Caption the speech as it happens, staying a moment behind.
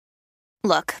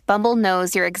Look, Bumble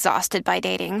knows you're exhausted by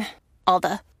dating. All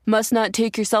the must not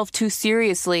take yourself too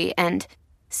seriously and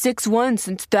 6'1"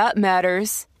 since that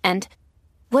matters. And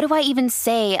what do I even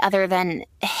say other than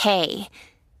hey?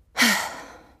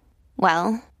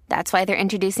 Well, that's why they're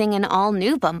introducing an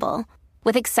all-new Bumble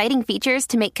with exciting features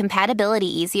to make compatibility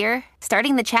easier,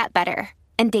 starting the chat better,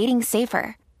 and dating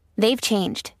safer. They've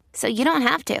changed, so you don't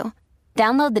have to.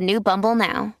 Download the new Bumble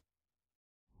now.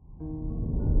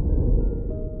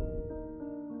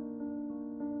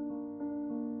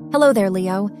 Hello there,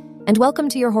 Leo, and welcome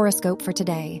to your horoscope for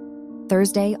today,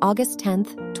 Thursday, August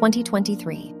 10th,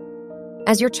 2023.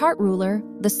 As your chart ruler,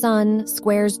 the Sun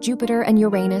squares Jupiter and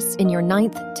Uranus in your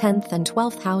 9th, 10th, and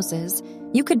 12th houses,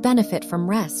 you could benefit from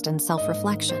rest and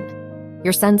self-reflection.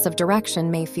 Your sense of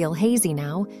direction may feel hazy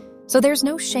now, so there's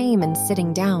no shame in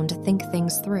sitting down to think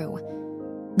things through.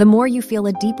 The more you feel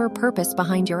a deeper purpose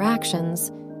behind your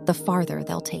actions, the farther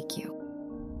they'll take you.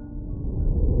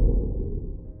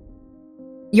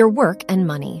 Your work and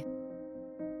money.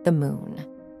 The Moon.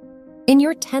 In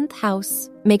your 10th house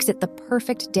makes it the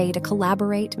perfect day to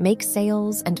collaborate, make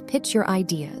sales, and pitch your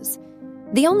ideas.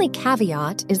 The only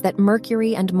caveat is that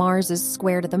Mercury and Mars'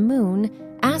 square to the Moon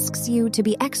asks you to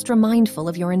be extra mindful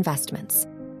of your investments.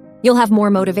 You'll have more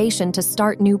motivation to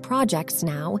start new projects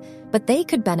now, but they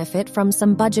could benefit from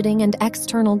some budgeting and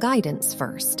external guidance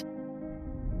first.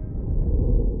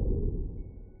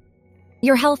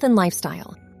 Your health and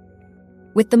lifestyle.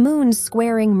 With the Moon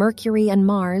squaring Mercury and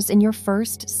Mars in your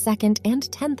 1st, 2nd, and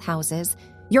 10th houses,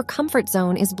 your comfort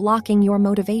zone is blocking your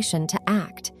motivation to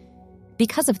act.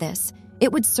 Because of this,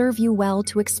 it would serve you well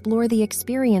to explore the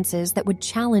experiences that would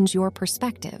challenge your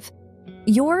perspective.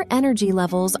 Your energy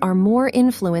levels are more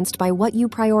influenced by what you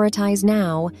prioritize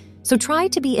now, so try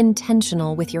to be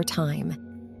intentional with your time.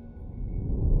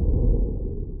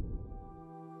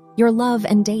 Your love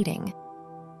and dating.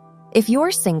 If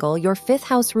you're single, your 5th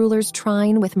house ruler's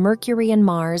trine with Mercury and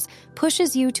Mars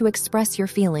pushes you to express your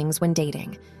feelings when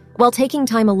dating. While taking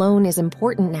time alone is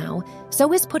important now,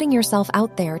 so is putting yourself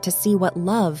out there to see what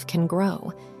love can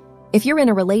grow. If you're in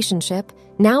a relationship,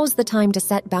 now's the time to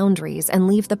set boundaries and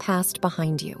leave the past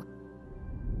behind you.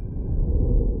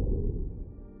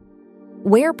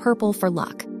 Wear purple for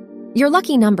luck. Your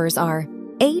lucky numbers are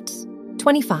 8,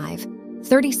 25,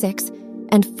 36,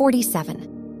 and 47.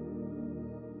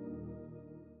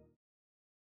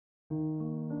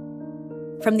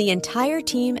 From the entire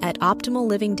team at Optimal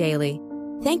Living Daily,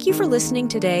 thank you for listening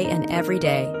today and every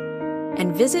day.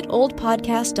 And visit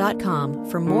oldpodcast.com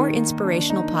for more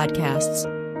inspirational podcasts.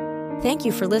 Thank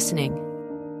you for listening.